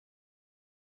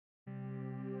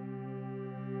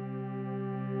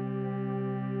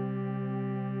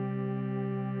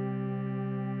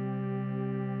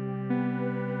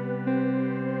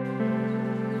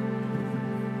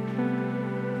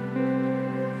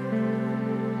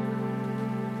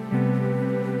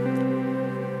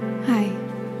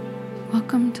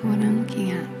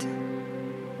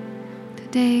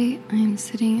I'm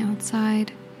sitting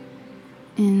outside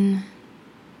in,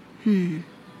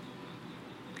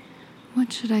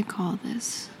 what should I call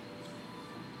this?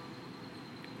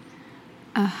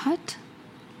 A hut?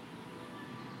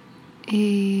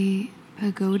 A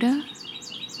pagoda?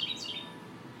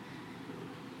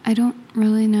 I don't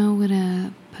really know what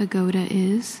a pagoda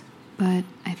is, but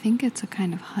I think it's a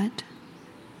kind of hut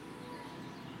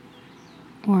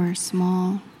or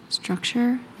small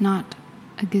structure, not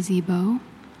a gazebo.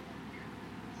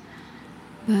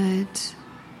 But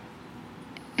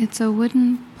it's a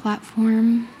wooden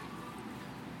platform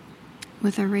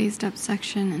with a raised up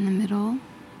section in the middle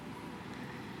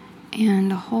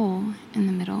and a hole in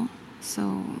the middle.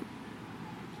 So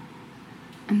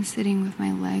I'm sitting with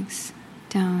my legs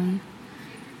down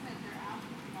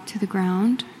to the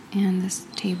ground and this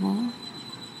table,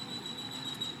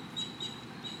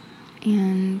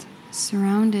 and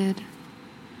surrounded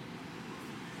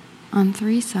on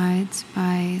three sides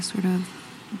by sort of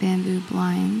bamboo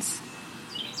blinds.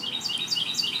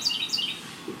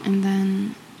 And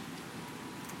then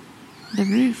the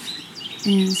roof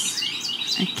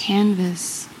is a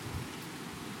canvas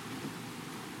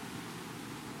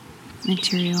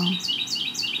material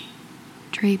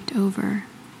draped over.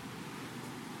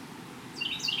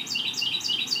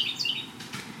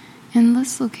 And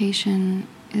this location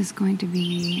is going to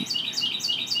be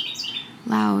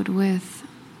loud with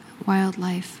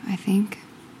wildlife, I think.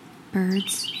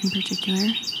 Birds in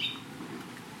particular.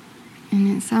 And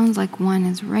it sounds like one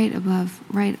is right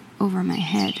over my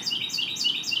head.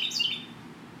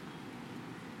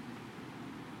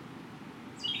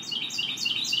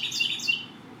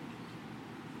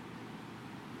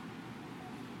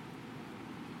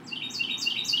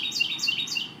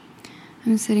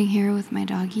 I'm sitting here with my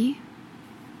doggie,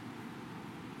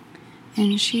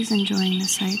 and she's enjoying the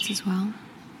sights as well.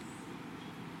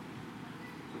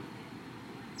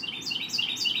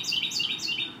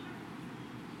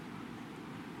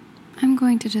 I'm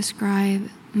going to describe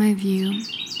my view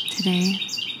today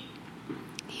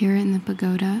here in the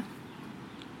pagoda.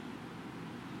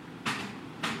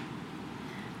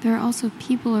 There are also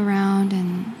people around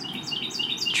and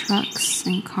trucks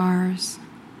and cars.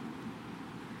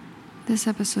 This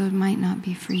episode might not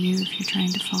be for you if you're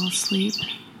trying to fall asleep,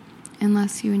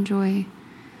 unless you enjoy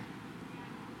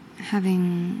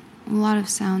having a lot of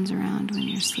sounds around when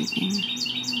you're sleeping.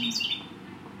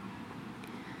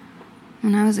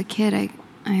 When I was a kid, I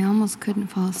almost couldn't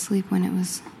fall asleep when it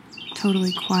was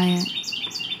totally quiet.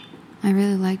 I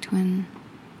really liked when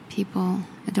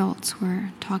adults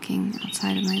were talking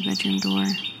outside of my bedroom door.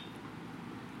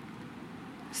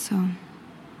 So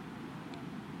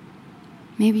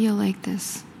maybe you'll like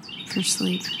this for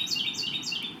sleep.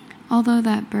 Although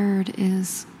that bird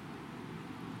is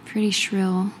pretty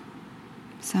shrill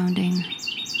sounding.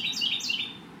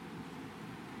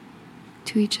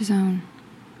 To each his own.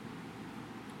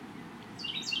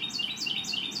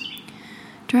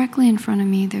 Directly in front of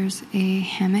me, there's a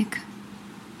hammock.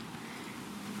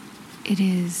 It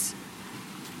is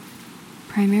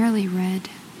primarily red.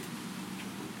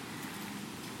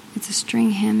 It's a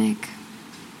string hammock.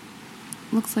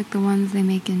 Looks like the ones they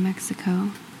make in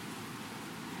Mexico.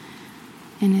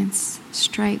 And it's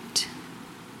striped.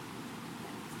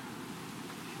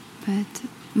 But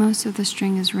most of the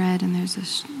string is red, and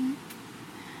there's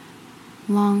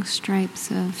long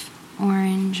stripes of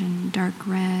orange and dark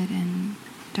red and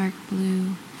dark blue,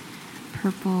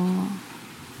 purple,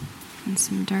 and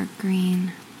some dark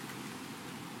green.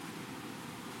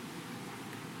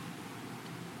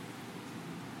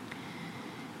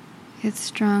 It's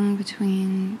strung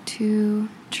between two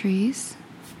trees.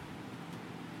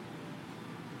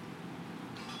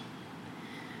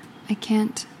 I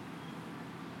can't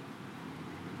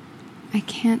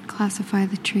classify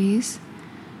the trees,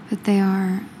 but they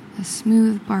are a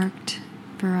smooth-barked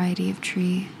variety of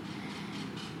tree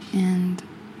and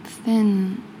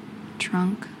thin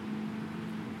trunk.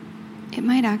 It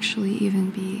might actually even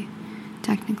be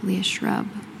technically a shrub,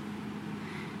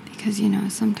 because,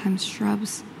 sometimes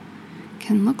shrubs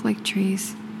can look like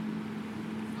trees.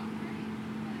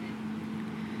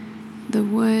 The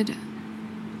wood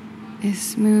is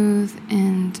smooth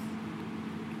and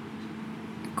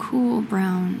cool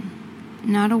brown,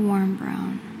 not a warm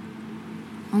brown,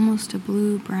 almost a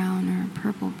blue brown or a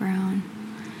purple brown,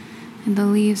 and the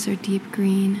leaves are deep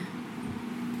green.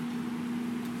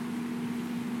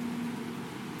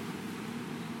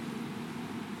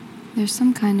 There's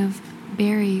some kind of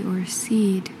berry or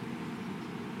seed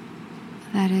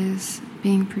that is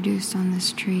being produced on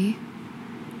this tree.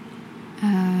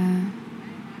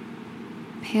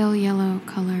 Pale yellow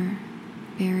color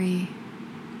berry.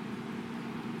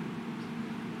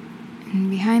 And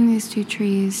behind these two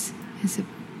trees is a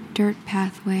dirt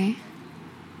pathway,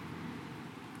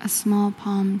 a small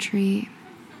palm tree,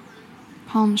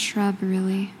 palm shrub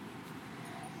really,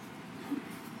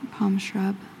 palm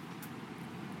shrub,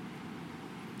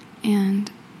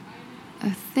 and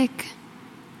a thick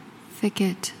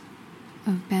thicket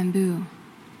of bamboo.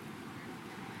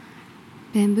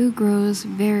 Bamboo grows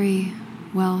very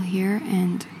well here,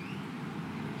 and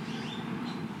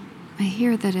I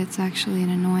hear that it's actually an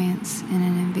annoyance and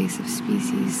an invasive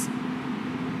species.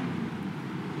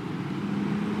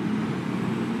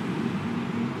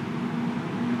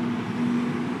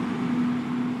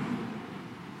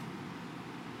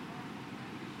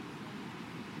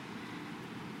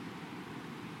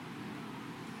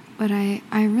 But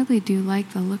I really do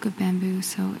like the look of bamboo,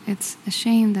 so it's a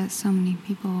shame that so many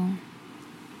people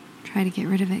try to get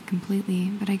rid of it completely,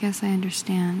 but I guess I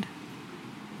understand.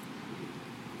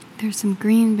 There's some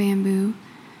green bamboo,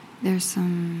 there's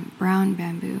some brown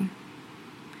bamboo.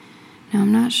 Now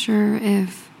I'm not sure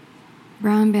if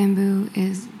brown bamboo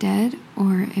is dead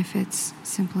or if it's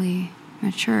simply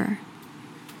mature.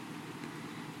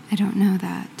 I don't know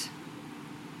that.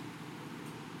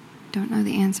 Don't know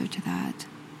the answer to that.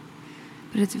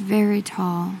 But it's very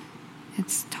tall.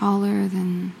 It's taller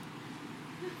than,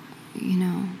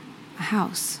 a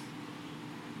house.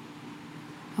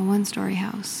 A one-story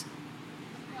house.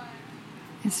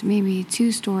 It's maybe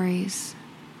 2 stories.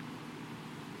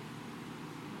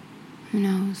 Who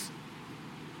knows?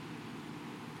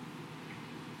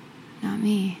 Not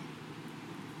me.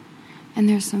 And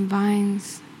there's some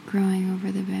vines growing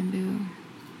over the bamboo.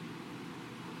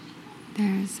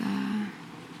 There's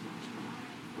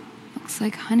looks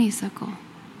like honeysuckle.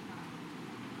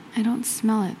 I don't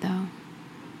smell it though.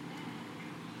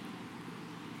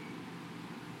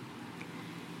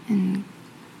 And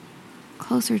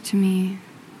closer to me,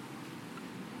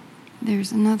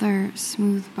 there's another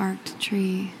smooth-barked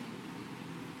tree.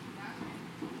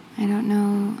 I don't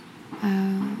know,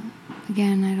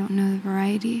 again, I don't know the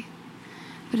variety,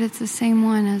 but it's the same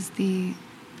one as the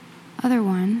other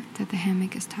one that the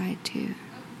hammock is tied to.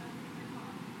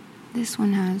 This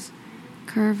one has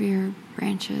curvier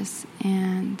branches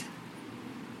and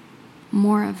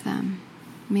more of them.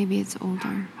 Maybe it's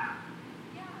older.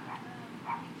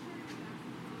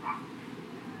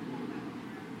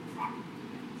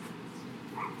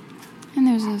 And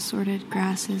there's assorted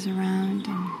grasses around,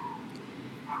 and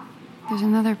there's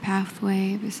another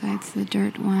pathway besides the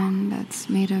dirt one that's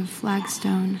made of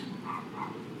flagstone.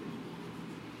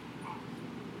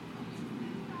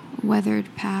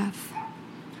 Weathered path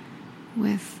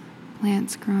with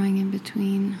plants growing in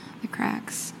between the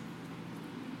cracks.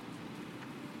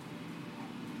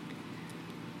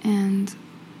 And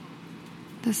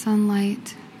the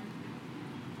sunlight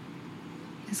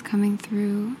is coming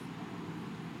through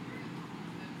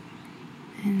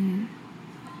in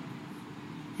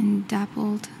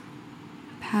dappled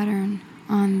pattern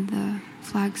on the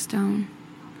flagstone,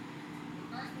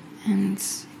 and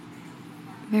it's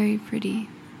very pretty.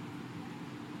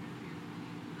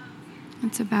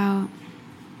 It's about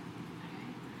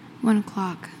 1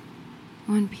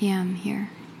 p.m. here.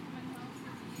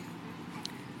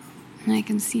 And I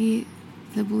can see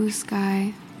the blue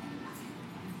sky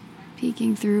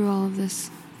peeking through all of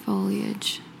this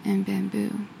foliage and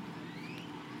bamboo.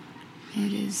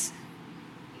 It is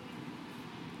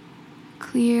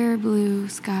clear blue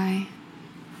sky.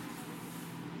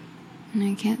 And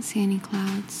I can't see any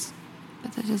clouds,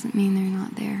 but that doesn't mean they're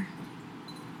not there.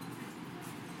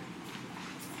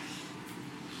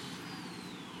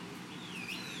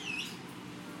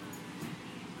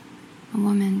 A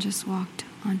woman just walked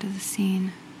onto the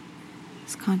scene,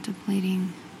 is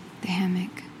contemplating the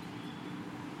hammock,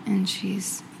 and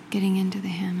she's getting into the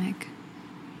hammock,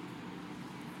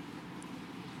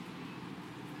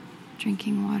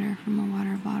 drinking water from a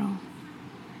water bottle.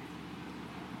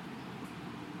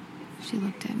 She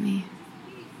looked at me.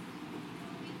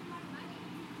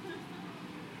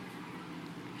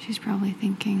 She's probably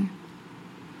thinking,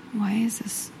 why is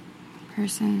this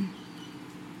person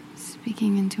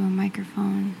speaking into a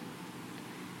microphone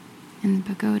in the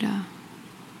pagoda?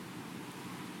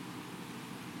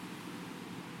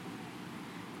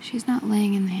 She's not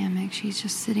laying in the hammock, she's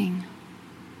just sitting,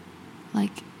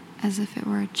 like as if it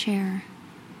were a chair,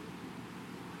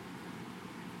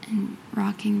 and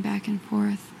rocking back and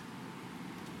forth.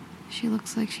 She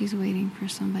looks like she's waiting for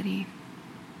somebody.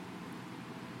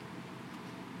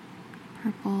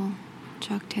 Purple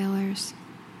Chuck Taylors,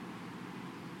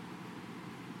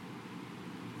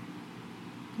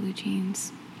 blue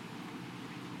jeans,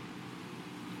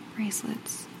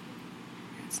 bracelets,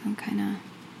 and some kind of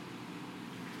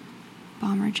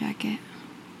bomber jacket,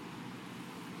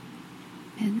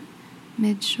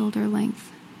 mid-shoulder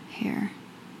length hair,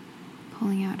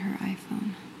 pulling out her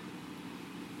iPhone,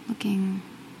 looking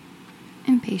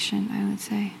impatient, I would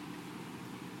say.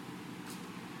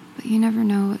 But you never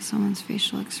know what someone's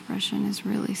facial expression is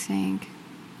really saying.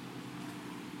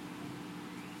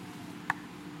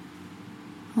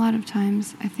 A lot of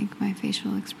times, I think my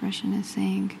facial expression is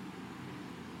saying,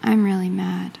 I'm really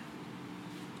mad.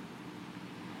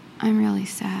 I'm really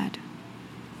sad.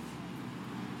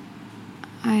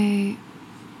 I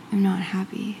am not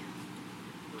happy.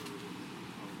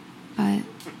 But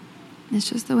it's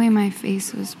just the way my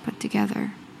face was put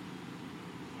together.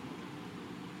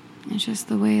 It's just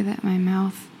the way that my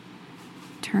mouth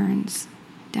turns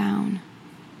down.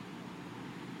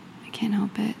 I can't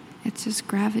help it. It's just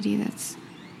gravity that's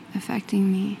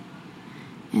affecting me.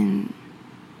 And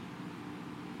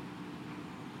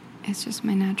it's just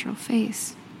my natural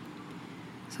face.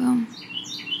 So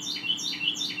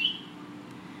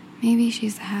maybe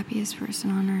she's the happiest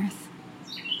person on earth.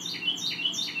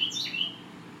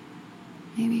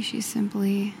 Maybe she's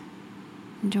simply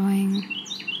enjoying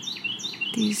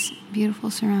these beautiful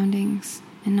surroundings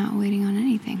and not waiting on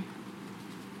anything.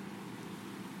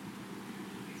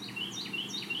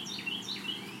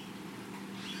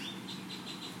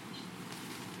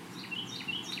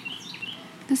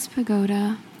 This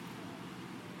pagoda,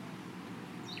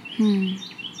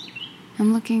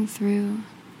 I'm looking through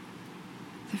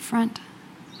the front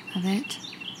of it,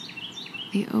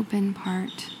 the open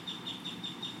part.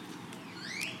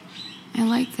 I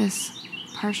like this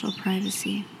partial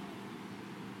privacy.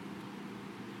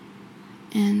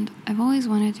 And I've always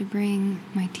wanted to bring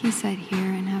my tea set here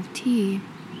and have tea.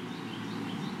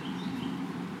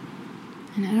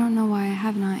 And I don't know why I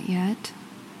have not yet.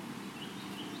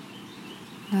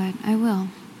 But I will.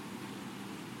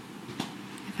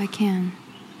 If I can.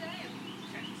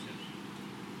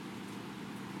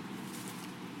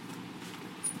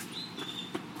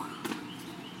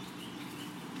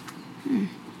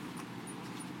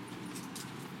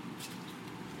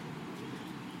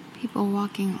 People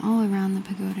walking all around the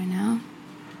pagoda now.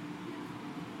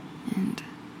 And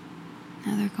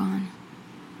now they're gone.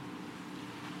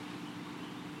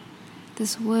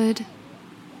 This wood,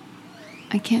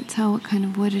 I can't tell what kind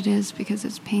of wood it is because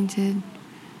it's painted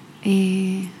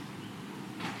a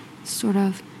sort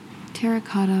of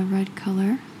terracotta red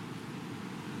color.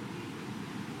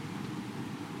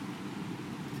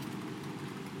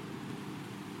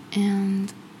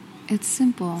 And it's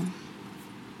simple.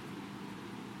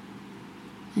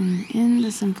 And in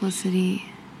the simplicity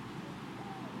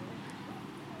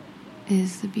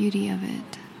is the beauty of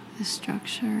it, the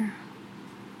structure.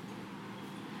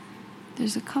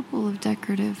 There's a couple of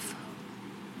decorative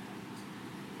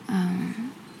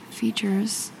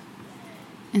features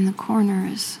in the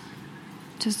corners,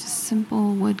 just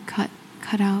simple wood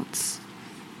cutouts.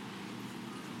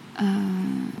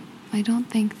 I don't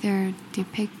think they're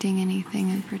depicting anything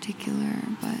in particular,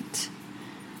 but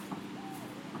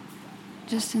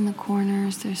just in the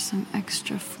corners there's some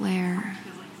extra flair.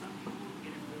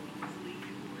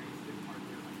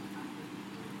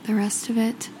 The rest of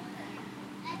it,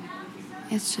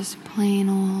 it's just plain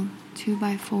old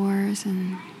 2x4s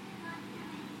and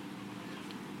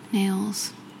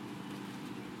nails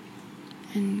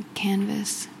and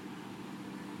canvas.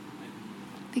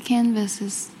 The canvas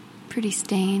is pretty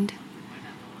stained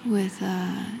with,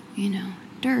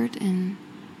 dirt and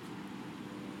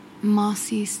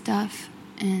mossy stuff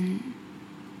and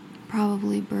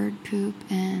probably bird poop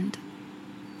and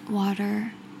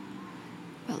water.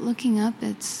 But looking up,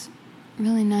 it's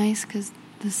really nice because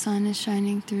the sun is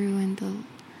shining through and the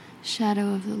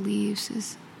shadow of the leaves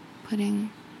is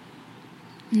putting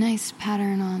a nice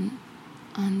pattern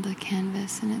on the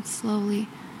canvas, and it's slowly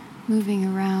moving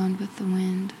around with the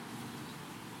wind.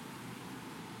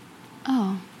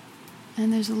 Oh,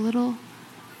 and there's a little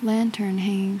lantern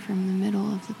hanging from the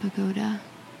middle of the pagoda.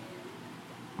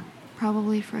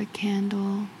 Probably for a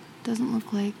candle. Doesn't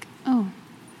look like... Oh,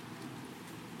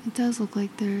 it does look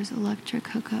like there's electric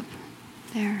hookup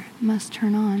there. It must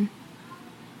turn on.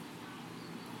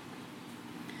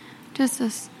 Just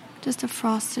a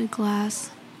frosted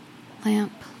glass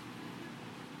lamp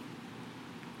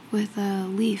with a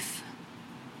leaf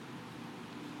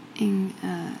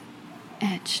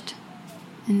etched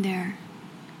in there.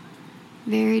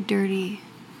 Very dirty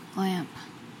lamp,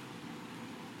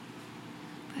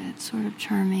 but it's sort of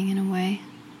charming in a way.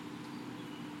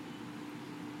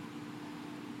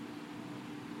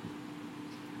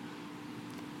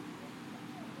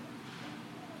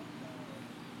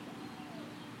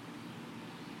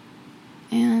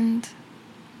 And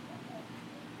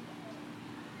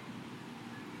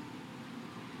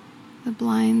The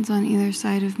blinds on either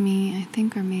side of me, I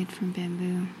think, are made from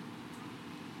bamboo.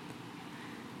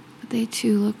 But they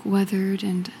too look weathered,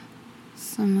 and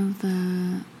some of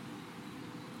the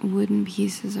wooden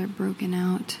pieces are broken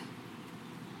out.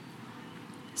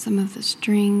 Some of the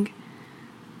strings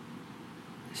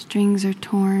are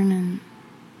torn,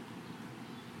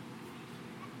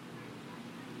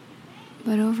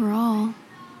 but overall,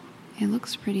 it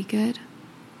looks pretty good.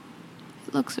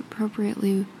 It looks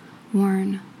appropriately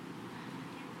worn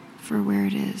for where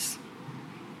it is.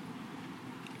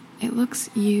 It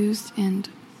looks used and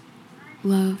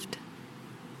loved.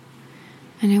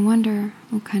 And I wonder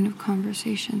what kind of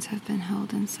conversations have been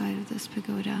held inside of this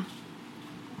pagoda.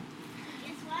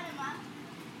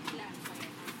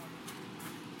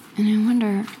 And I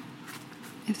wonder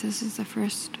if this is the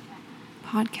first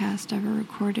podcast ever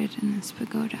recorded in this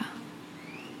pagoda.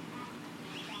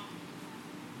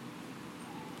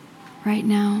 Right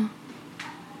now,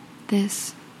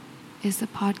 this is the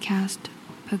podcast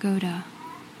Pagoda.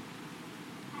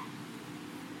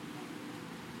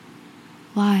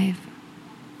 Live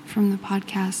from the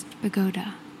podcast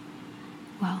Pagoda.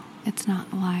 Well, it's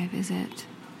not live, is it?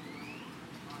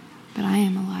 But I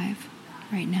am alive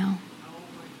right now.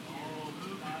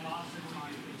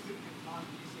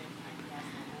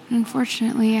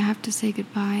 Unfortunately, I have to say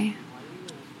goodbye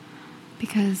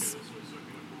because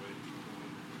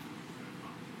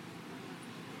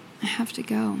I have to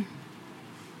go.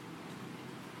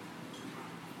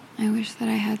 I wish that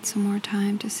I had some more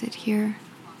time to sit here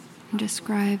and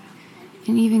describe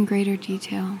in even greater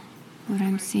detail what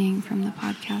I'm seeing from the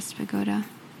podcast Pagoda.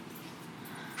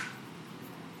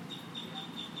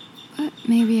 But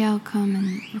maybe I'll come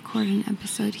and record an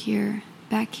episode here,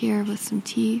 back here with some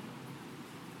tea.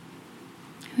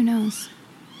 Who knows?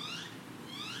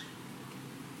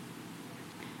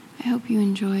 I hope you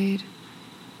enjoyed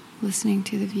listening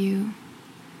to the view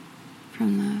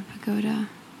from the pagoda,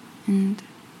 and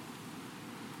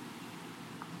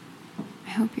I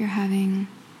hope you're having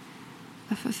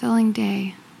a fulfilling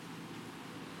day.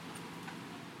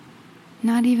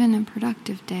 Not even a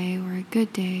productive day or a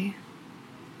good day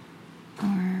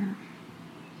or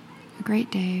a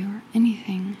great day or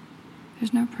anything.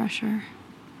 There's no pressure.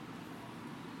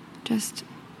 Just,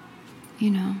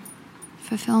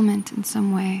 fulfillment in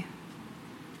some way.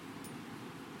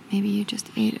 Maybe you just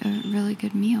ate a really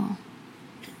good meal.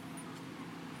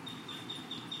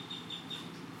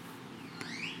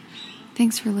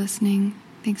 Thanks for listening.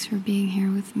 Thanks for being here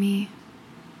with me.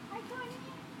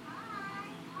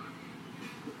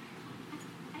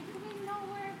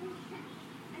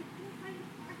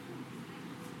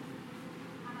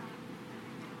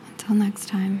 Until next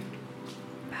time.